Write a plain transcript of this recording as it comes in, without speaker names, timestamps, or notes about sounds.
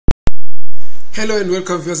Hello and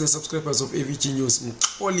welcome viewers and subscribers of AVG News.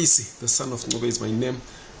 Olisi, the son of Ngobe is my name,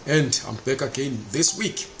 and I'm back again this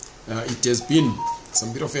week. It has been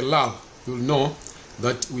some bit of a lull. You'll know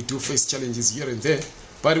that we do face challenges here and there,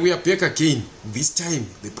 but we are back again. This time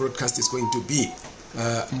the broadcast is going to be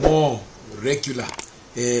more regular.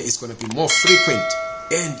 It's going to be more frequent,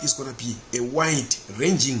 and it's going to be a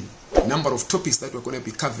wide-ranging number of topics that we're going to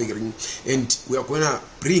be covering, and we are going to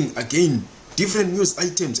bring again different news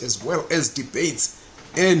items as well as debates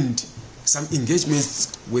and some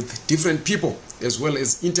engagements with different people as well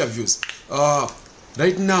as interviews.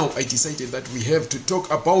 Right now I decided that we have to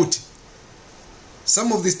talk about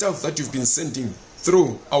some of the stuff that you've been sending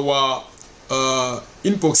through our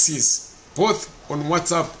inboxes, both on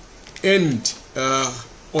WhatsApp and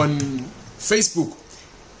on Facebook,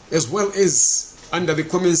 as well as under the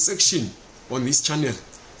comment section on this channel.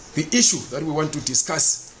 The issue that we want to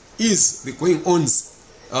discuss is the going-ons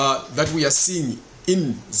that we are seeing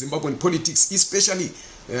in Zimbabwean politics, especially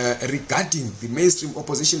regarding the mainstream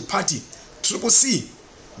opposition party, CCC,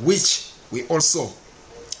 which we also,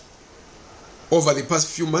 over the past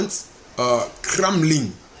few months,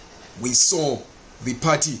 crumbling. We saw the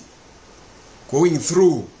party going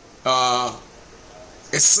through a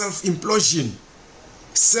self-inflicted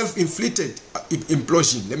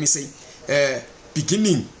implosion, let me say,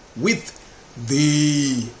 beginning with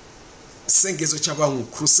the Sengezo Chabangu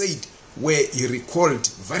crusade, where he recalled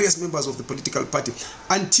various members of the political party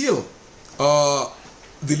until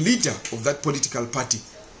the leader of that political party,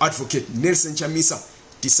 Advocate Nelson CHAMISA,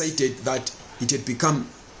 decided that it had become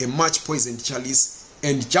a much poisoned chalice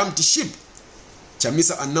and jumped ship.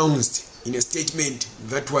 CHAMISA announced in a statement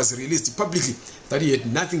that was released publicly that he had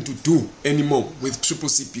nothing to do anymore with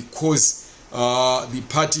CCC because the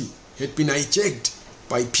party had been hijacked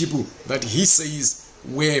by people that he says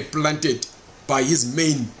were planted by his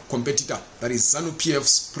main competitor, that is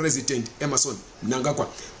ZANU-PF's president Emmerson Mnangagwa.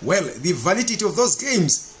 Well, the validity of those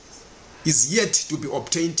claims is yet to be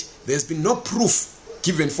obtained. There's been no proof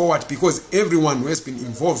given forward because everyone who has been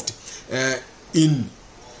involved in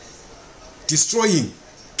destroying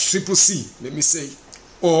CCC, let me say,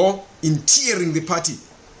 or in tearing the party,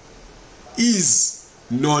 is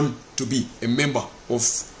known to be a member of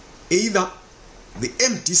either the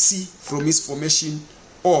MDC from its formation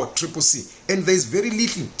or CCC, and there is very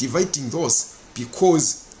little dividing those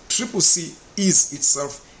because CCC is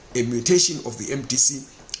itself a mutation of the MDC,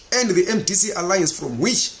 and the MDC alliance from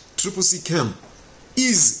which CCC came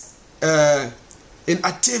is an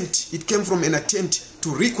attempt. It came from an attempt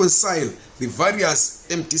to reconcile the various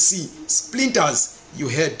MDC splinters. You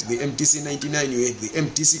had the MDC 99, you had the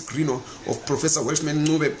MDC Green of Professor Welshman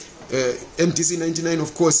Ncube. MDC 99,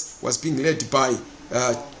 of course, was being led by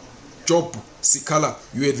Job Sikala.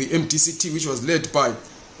 You had the MDC-T, which was led by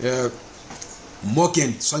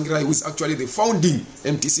Morgan Tsvangirai, who is actually the founding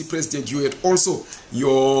MDC president. You had also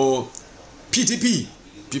your PDP,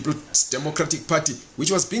 People's Democratic Party,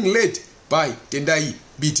 which was being led by Tendai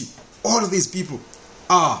Biti. All these people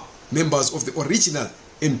are members of the original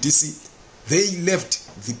MDC. They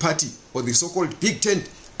left the party, or the so-called Big Tent,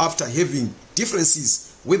 after having differences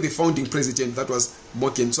with the founding president, that was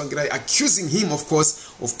Morgan Tsvangirai, accusing him, of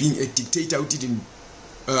course, of being a dictator who didn't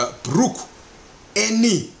brook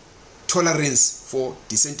any tolerance for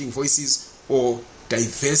dissenting voices or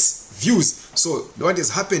diverse views. So what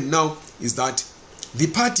has happened now is that the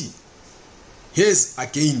party has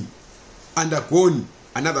again undergone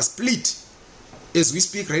another split. As we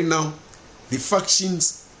speak right now, the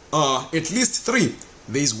factions are at least three.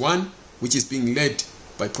 There is one which is being led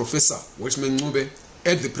by Professor Welshman Ncube.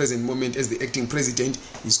 At the present moment, as the acting president,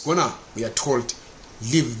 is gonna, we are told,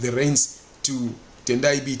 leave the reins to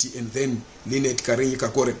Tendai Biti and then Lynette Karenyi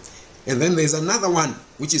Kakore. And then there's another one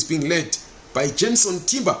which is being led by Jameson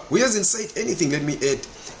Timber, who hasn't said anything, let me add,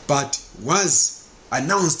 but was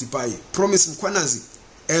announced by Promise Mkwanazi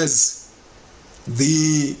as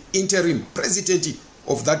the interim president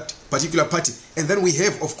of that particular party. And then we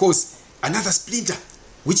have, of course, another splinter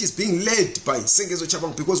which is being led by Sengezo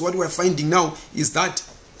Chabangu, because what we are finding now is that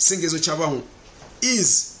Sengezo Chabangu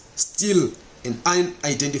is still an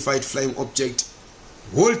unidentified flying object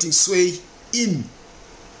holding sway in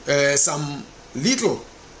some little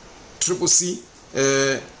CCC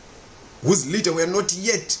whose leader were not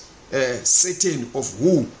yet certain of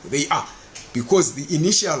who they are, because the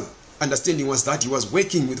initial understanding was that he was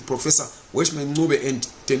working with Professor Welshman Ncube and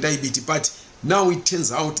Tendai Biti, but now it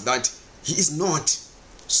turns out that he is not.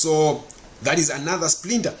 So that is another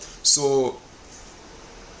splinter. So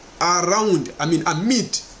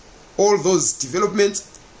amid all those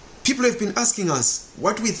developments, people have been asking us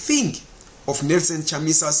what we think of Nelson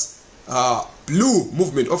CHAMISA's blue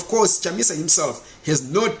movement. Of course, CHAMISA himself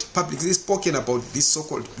has not publicly spoken about this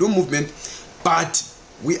so-called blue movement, but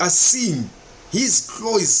we are seeing his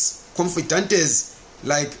close confidantes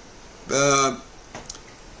like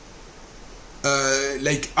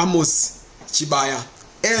Amos Chibaya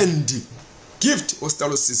and Gift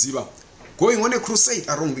Ostalo Siziba going on a crusade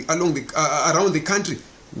around the country,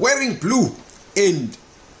 wearing blue and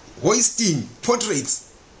hoisting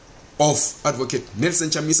portraits of Advocate Nelson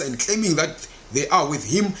Chamisa and claiming that they are with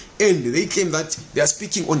him, and they claim that they are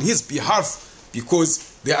speaking on his behalf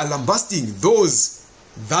because they are lambasting those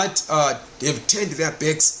that have turned their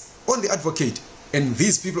backs on the advocate. And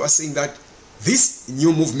these people are saying that this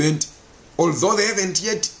new movement, although they haven't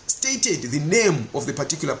yet stated the name of the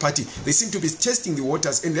particular party, they seem to be testing the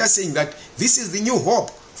waters, and they are saying that this is the new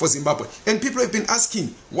hope for Zimbabwe. And people have been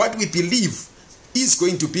asking what we believe is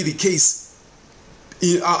going to be the case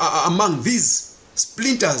among these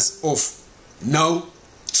splinters of now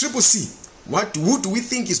CCC. Who do we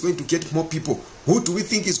think is going to get more people? Who do we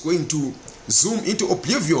think is going to zoom into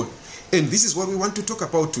oblivion? And this is what we want to talk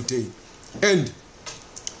about today. And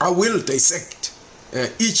I will dissect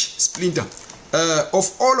each splinter.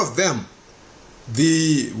 Of all of them,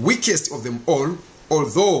 the weakest of them all,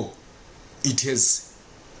 although it has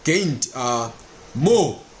gained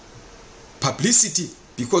more publicity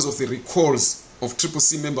because of the recalls of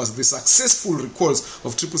CCC members, the successful recalls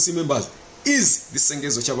of CCC members, is the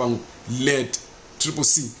Sengezo Chabangu led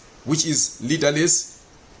CCC, which is leaderless,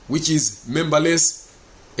 which is memberless,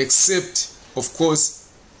 except, of course,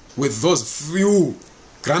 with those few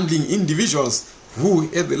grumbling individuals who,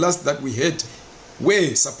 at the last that we had,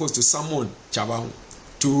 were supposed to summon Chabangu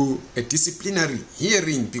to a disciplinary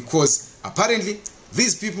hearing, because apparently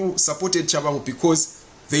these people supported Chabangu because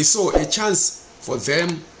they saw a chance for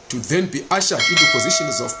them to then be ushered into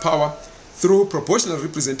positions of power through proportional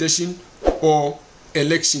representation or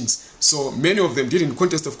elections. So many of them didn't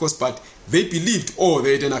contest, of course, but they believed, or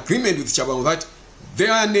they had an agreement with Chabangu that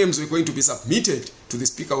their names were going to be submitted to the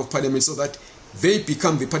Speaker of Parliament so that they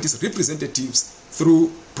become the party's representatives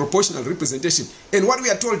through proportional representation. And what we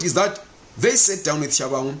are told is that they sat down with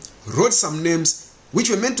Chabangu, wrote some names which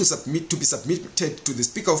were meant to be submitted to the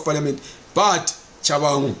Speaker of Parliament, but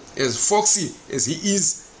Chabangu, as foxy as he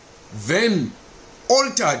is, then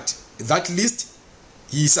altered that list.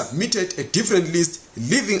 He submitted a different list,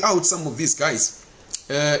 leaving out some of these guys.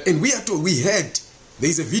 And we are told, we heard, there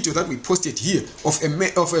is a video that we posted here of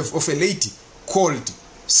a lady called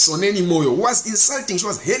Soneni Moyo, who was insulting, she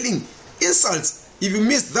was hailing insults. If you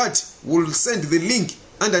missed that, we'll send the link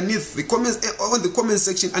underneath the comments, on the comment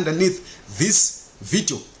section underneath this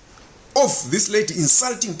video, of this lady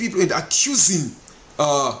insulting people and accusing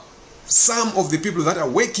some of the people that are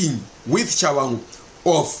working with Chabangu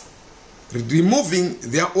of removing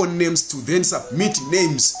their own names to then submit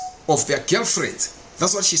names of their girlfriends.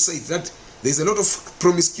 That's what she said, that there's a lot of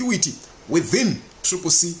promiscuity within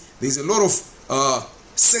CCC. There's a lot of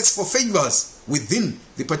sex for favors within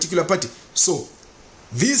the particular party. So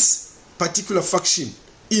this particular faction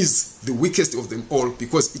is the weakest of them all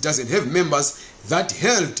because it doesn't have members that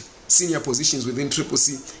held senior positions within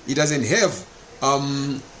CCC. It doesn't have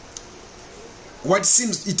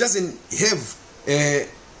it doesn't have a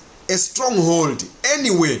stronghold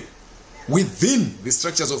anywhere within the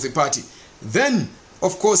structures of the party. Then,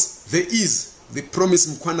 of course, there is the Promise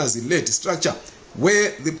Mkwanazi-led structure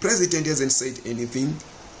where the president hasn't said anything.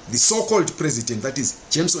 The so-called president, that is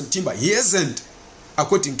Jameson Timber, he hasn't,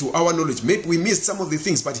 according to our knowledge, maybe we missed some of the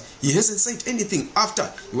things, but he hasn't said anything after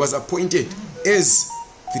he was appointed as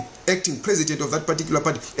the acting president of that particular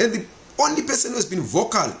party. And the only person who has been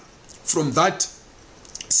vocal from that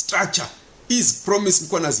structure is Promise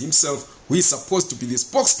Mkwanazi himself, who is supposed to be the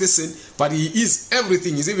spokesperson, but he is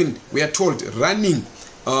everything. He's even, we are told, running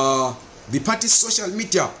the party's social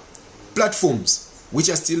media platforms, which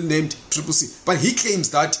are still named CCC. But he claims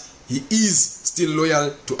that he is still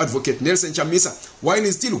loyal to Advocate Nelson Chamisa, while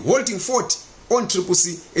he's still holding fort on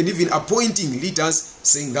CCC and even appointing leaders,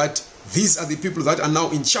 saying that these are the people that are now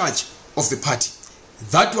in charge of the party.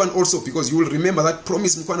 That one also, because you will remember that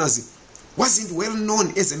Promise Mkwanazi wasn't well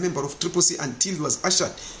known as a member of CCC until he was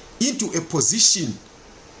ushered into a position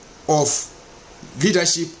of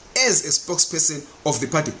leadership as a spokesperson of the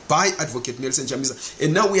party by Advocate Nelson Chamisa.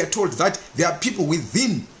 And now we are told that there are people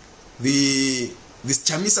within this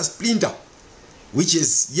Chamisa splinter, which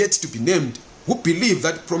is yet to be named, who believe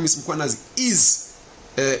that Promise Mkwanazi is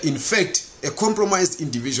in fact a compromised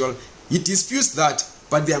individual. He disputes that,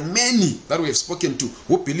 but there are many that we have spoken to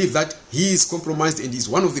who believe that he is compromised and is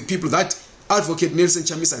one of the people that Advocate Nelson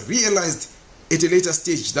Chamisa realized at a later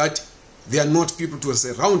stage that They are not people to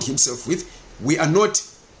surround himself with. We are not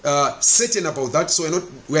certain about that, so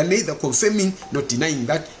we are neither confirming nor denying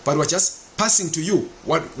that, but we're just passing to you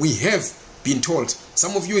what we have been told.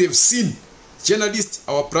 Some of you have seen journalist,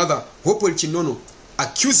 our brother Hopewell Chinono,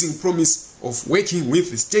 accusing Promise of working with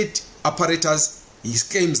the state apparatus. He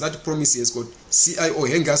claims that Promise has got CIO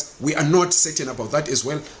hangers. We are not certain about that as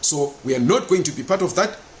well, so we are not going to be part of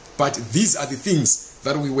that, but these are the things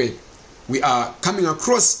that we are coming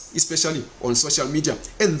across, especially on social media.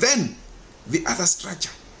 And then the other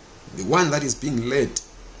structure, the one that is being led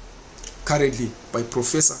currently by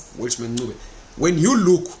Professor Welshman Ncube. When you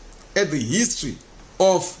look at the history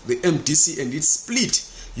of the MDC and its split,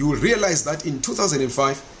 you will realize that in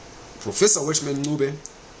 2005, Professor Welshman Ncube,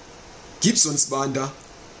 Gibson Sibanda,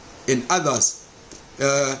 and others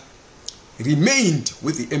remained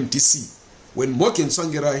with the MDC. When Morgan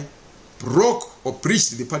Tsvangirai broke or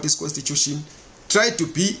breached the party's constitution, tried to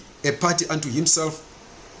be a party unto himself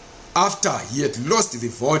after he had lost the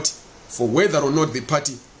vote for whether or not the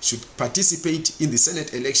party should participate in the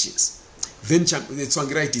Senate elections, then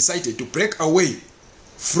Tsvangirai decided to break away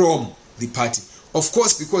from the party. Of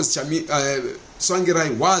course, because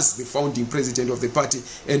Tsvangirai was the founding president of the party,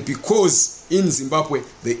 and because in Zimbabwe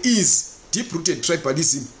there is deep-rooted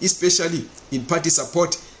tribalism, especially in party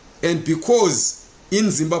support, and because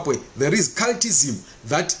in Zimbabwe there is cultism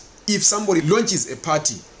that if somebody launches a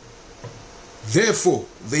party, therefore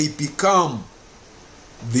they become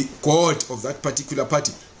the god of that particular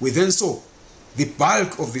party. We then saw the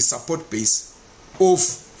bulk of the support base of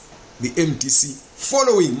the MDC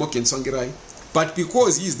following Morgan Tsvangirai, but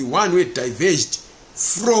because he is the one who had diverged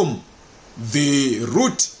from the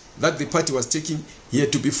route that the party was taking, he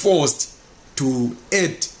had to be forced to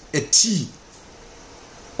add a T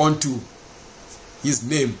onto his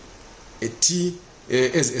name, a T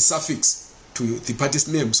as a suffix to the party's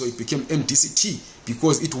name, so it became MDCT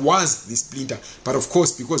because it was the splinter. But of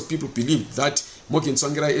course, because people believed that Morgan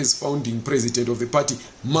Tsvangirai, as founding president of the party,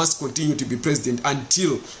 must continue to be president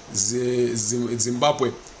until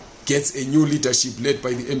Zimbabwe gets a new leadership led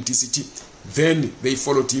by the MDCT, then they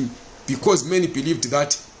followed him, because many believed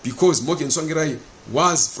that because Morgan Tsvangirai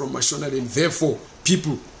was from Mashona, and therefore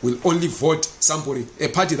people will only vote somebody, a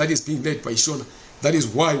party that is being led by Shona. That is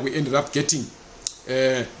why we ended up getting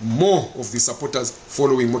more of the supporters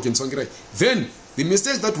following Morgan Tsvangirai. Then the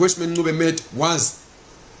mistake that Welshman Ncube made was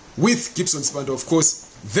with Gibson Sibanda. Of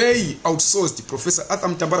course, they outsourced Professor Arthur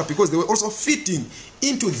Mtambara because they were also fitting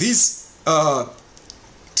into this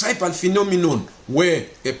tribal phenomenon where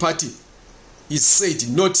a party is said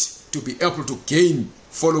not to be able to gain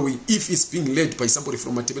following if it's being led by somebody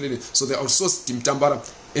from Matebelele. So they outsourced Mtambara,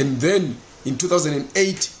 and then in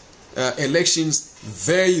 2008 elections,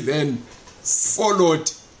 they then followed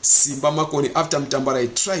Simba Makoni after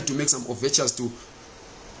Mtambara tried to make some overtures to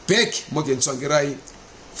back Morgan Tsvangirai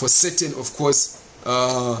for certain, of course,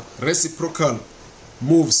 reciprocal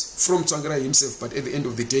moves from Tsvangirai himself. But at the end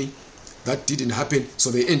of the day, that didn't happen,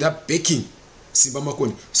 so they end up backing Simba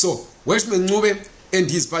Makoni. So Welshman Ncube and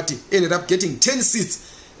his party ended up getting 10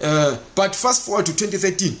 seats. But fast forward to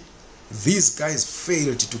 2013, these guys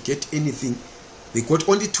failed to get anything. They got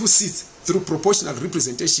only 2 seats through proportional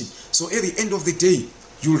representation. So at the end of the day,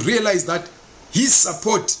 you'll realize that his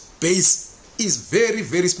support base is very,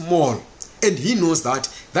 very small. And he knows that.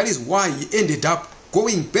 That is why he ended up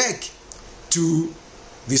going back to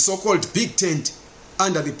the so-called big tent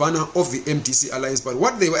under the banner of the MDC alliance. But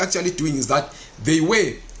what they were actually doing is that they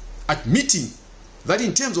were admitting that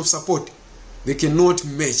in terms of support, they cannot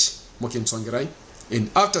match Morgan Tsvangirai.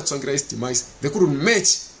 And after Tsvangirai's demise, they couldn't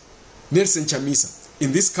match Nelson CHAMISA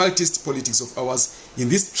in this cultist politics of ours, in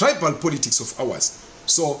this tribal politics of ours.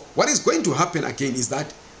 So what is going to happen again is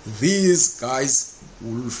that these guys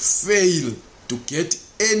will fail to get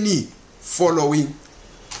any following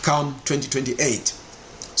come 2028.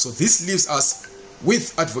 So this leaves us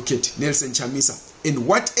with Advocate Nelson CHAMISA in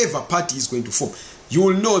whatever party is going to form. You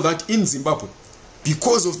will know that in Zimbabwe,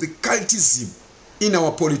 because of the cultism in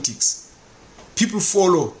our politics, people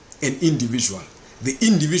follow an individual. The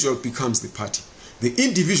individual becomes the party. The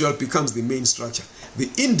individual becomes the main structure. The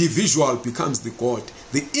individual becomes the god.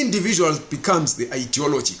 The individual becomes the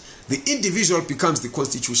ideology. The individual becomes the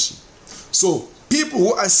constitution. So people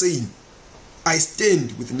who are saying, I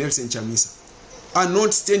stand with Nelson CHAMISA, are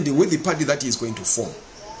not standing with the party that he is going to form.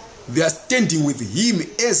 They are standing with him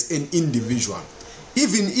as an individual.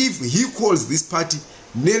 Even if he calls this party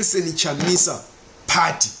Nelson CHAMISA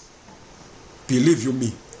Party, believe you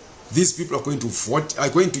me, these people are going to vote, are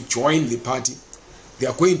going to join the party. They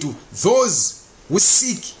are going to, those who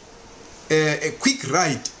seek a quick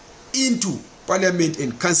ride into parliament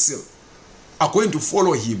and council are going to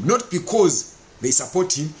follow him, not because they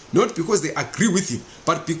support him, not because they agree with him,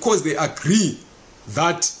 but because they agree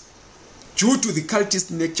that due to the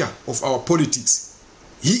cultist nature of our politics,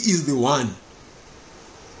 he is the one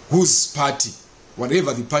whose party,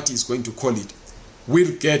 whatever the party is going to call it,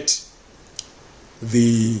 will get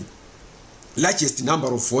the largest number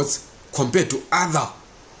of votes compared to other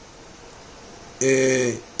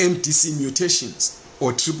MTC mutations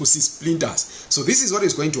or triple C splinters. So this is what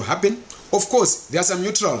is going to happen. Of course, there are some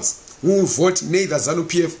neutrals who will vote neither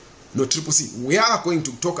ZANU-PF nor triple C. We are going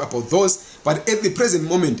to talk about those, but at the present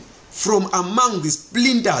moment, from among the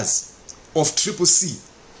splinters of triple C,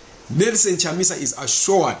 Nelson Chamisa is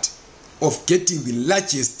assured of getting the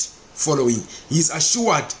largest following. He is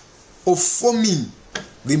assured of forming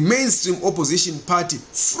the mainstream opposition party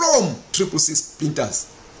from triple C splinters.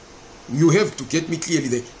 You have to get me clearly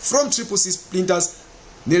there. From triple C splinters,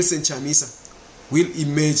 Nelson Chamisa will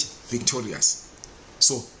emerge victorious.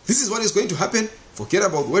 So this is what is going to happen. Forget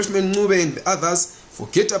about Welshman Ncube and others.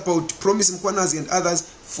 Forget about Promise Mkwanazi and others.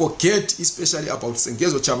 Forget especially about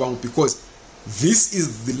Sengezo Tshabangu, because this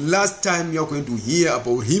is the last time you are going to hear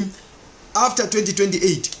about him. After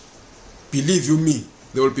 2028, believe you me,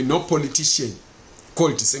 there will be no politician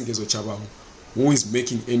called Sengezo Tshabangu who is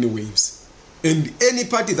making any waves. And any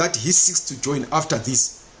party that he seeks to join after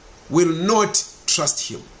this will not trust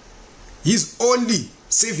him. His only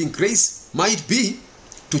saving grace might be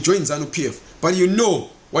to join ZANU-PF. But you know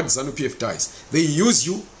what ZANU-PF does. They use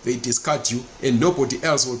you, they discard you, and nobody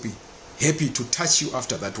else will be happy to touch you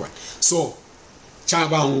after that one. So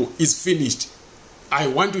Tshabangu is finished. I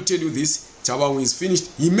want to tell you this. Tshabangu is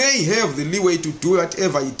finished. He may have the leeway to do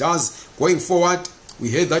whatever he does going forward.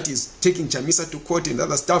 We heard that he's taking Chamisa to court and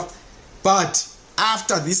other stuff. But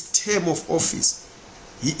after this term of office,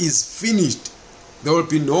 he is finished. There will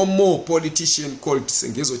be no more politician called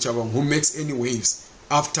Sengezo Tshabangu who makes any waves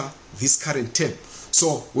after this current term.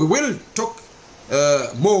 So we will talk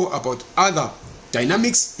more about other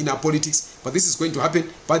dynamics in our politics, but this is going to happen.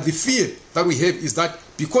 But the fear that we have is that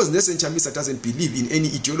because Nelson Chamisa doesn't believe in any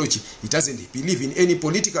ideology, he doesn't believe in any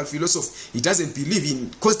political philosophy, he doesn't believe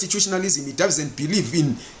in constitutionalism, he doesn't believe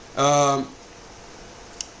in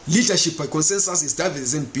leadership by consensus, he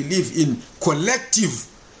doesn't believe in collective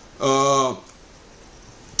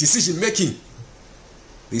decision making.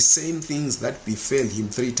 The same things that befell him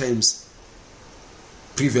 3 times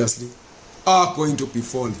previously are going to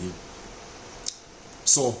befall him.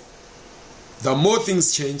 So the more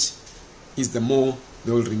things change is the more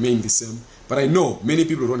they will remain the same. But I know many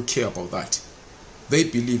people don't care about that. They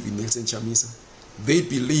believe in Nelson Chamisa. They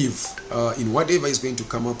believe in whatever he's going to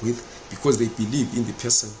come up with because they believe in the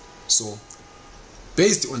person. So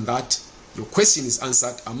based on that, your question is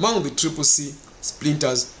answered. Among the triple C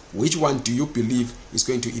splinters, which one do you believe is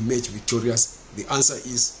going to emerge victorious? The answer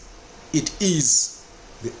is, it is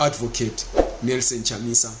the advocate Nelson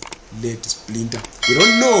Chamisa led splinter. We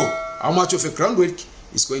don't know how much of a groundwork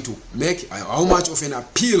is going to make, how much of an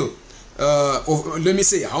appeal, let me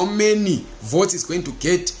say, how many votes is going to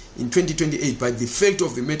get in 2028. But the fact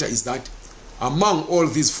of the matter is that among all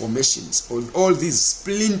these formations, all these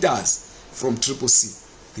splinters from triple C,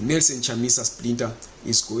 the Nelson Chamisa splinter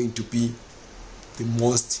is going to be the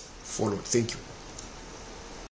most followed. Thank you.